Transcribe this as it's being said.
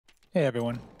Hey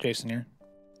everyone, Jason here.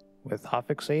 With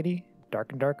Hotfix 80,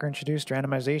 Dark and Darker introduced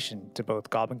randomization to both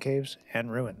Goblin Caves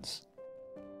and Ruins.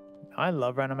 I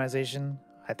love randomization,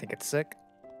 I think it's sick,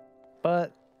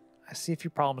 but I see a few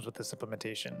problems with this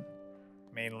implementation.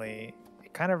 Mainly,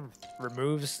 it kind of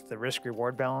removes the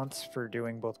risk-reward balance for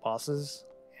doing both bosses,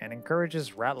 and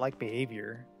encourages rat-like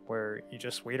behavior, where you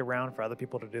just wait around for other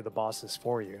people to do the bosses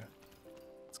for you.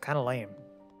 It's kinda lame.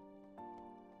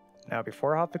 Now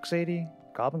before Hotfix 80,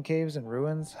 Goblin Caves and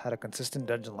Ruins had a consistent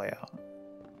dungeon layout.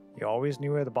 You always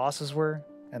knew where the bosses were,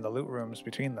 and the loot rooms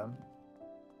between them.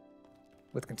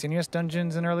 With continuous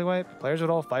dungeons in early wipe, players would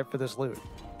all fight for this loot.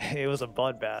 It was a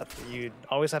bloodbath. You'd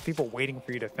always have people waiting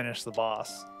for you to finish the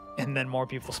boss, and then more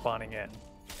people spawning in.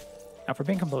 Now for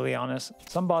being completely honest,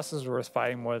 some bosses were worth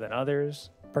fighting more than others,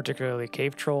 particularly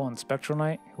Cave Troll and Spectral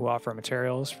Knight, who offer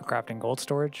materials for crafting gold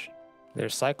storage.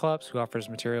 There's Cyclops, who offers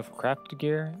material for crafted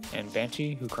gear, and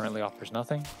Banshee, who currently offers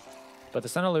nothing. But the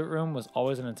center loot room was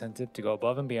always an incentive to go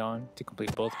above and beyond to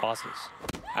complete both bosses.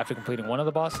 After completing one of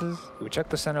the bosses, you would check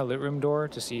the center loot room door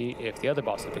to see if the other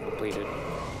boss had been completed.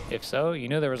 If so, you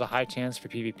knew there was a high chance for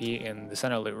PvP in the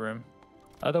center loot room.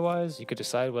 Otherwise, you could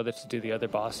decide whether to do the other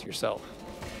boss yourself.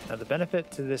 Now the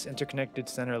benefit to this interconnected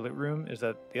center loot room is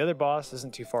that the other boss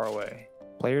isn't too far away.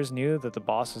 Players knew that the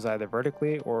boss was either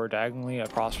vertically or diagonally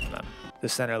across from them. The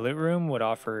center loot room would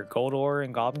offer gold ore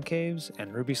in Goblin Caves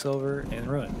and ruby silver in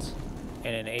Ruins.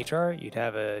 And in HR, you'd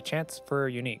have a chance for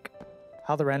a unique.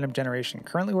 How the random generation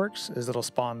currently works is it'll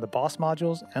spawn the boss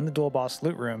modules and the dual boss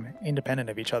loot room independent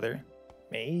of each other.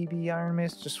 Maybe Iron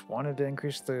Mace just wanted to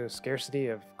increase the scarcity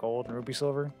of gold and ruby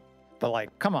silver. But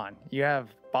like, come on, you have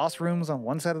boss rooms on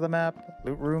one side of the map,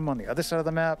 loot room on the other side of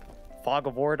the map, fog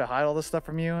of war to hide all this stuff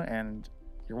from you, and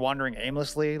you're wandering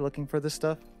aimlessly looking for this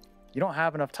stuff. You don't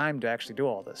have enough time to actually do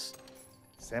all this.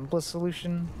 Simplest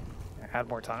solution, add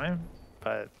more time,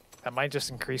 but that might just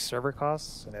increase server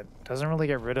costs, and it doesn't really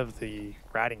get rid of the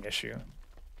ratting issue.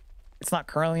 It's not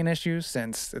currently an issue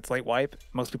since it's late wipe.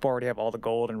 Most people already have all the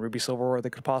gold and ruby silver ore they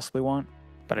could possibly want,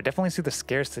 but I definitely see the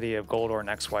scarcity of gold ore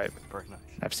next wipe. Very nice.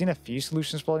 I've seen a few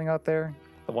solutions floating out there.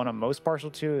 The one I'm most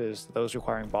partial to is those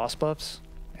requiring boss buffs,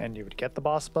 and you would get the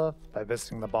boss buff by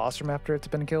visiting the boss room after it's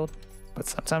been killed, but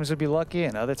sometimes you'll be lucky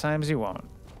and other times you won't.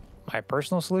 My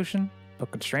personal solution? Put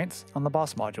constraints on the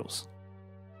boss modules.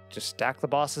 Just stack the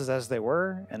bosses as they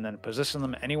were, and then position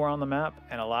them anywhere on the map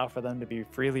and allow for them to be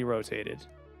freely rotated.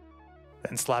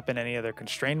 Then slap in any other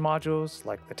constrained modules,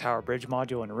 like the Tower Bridge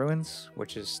module in Ruins,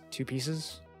 which is 2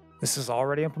 pieces. This is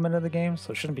already implemented in the game,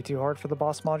 so it shouldn't be too hard for the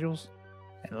boss modules.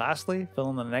 And lastly, fill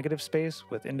in the negative space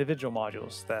with individual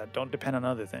modules that don't depend on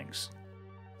other things.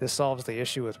 This solves the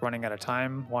issue with running out of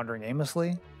time wandering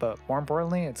aimlessly, but more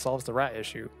importantly, it solves the rat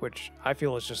issue, which I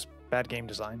feel is just bad game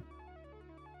design.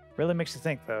 Really makes you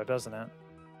think though, doesn't it?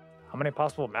 How many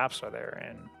possible maps are there,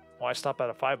 and why stop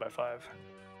at a 5x5?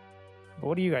 But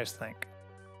what do you guys think?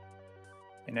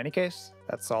 In any case,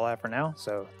 that's all I have for now,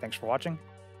 so thanks for watching,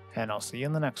 and I'll see you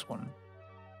in the next one.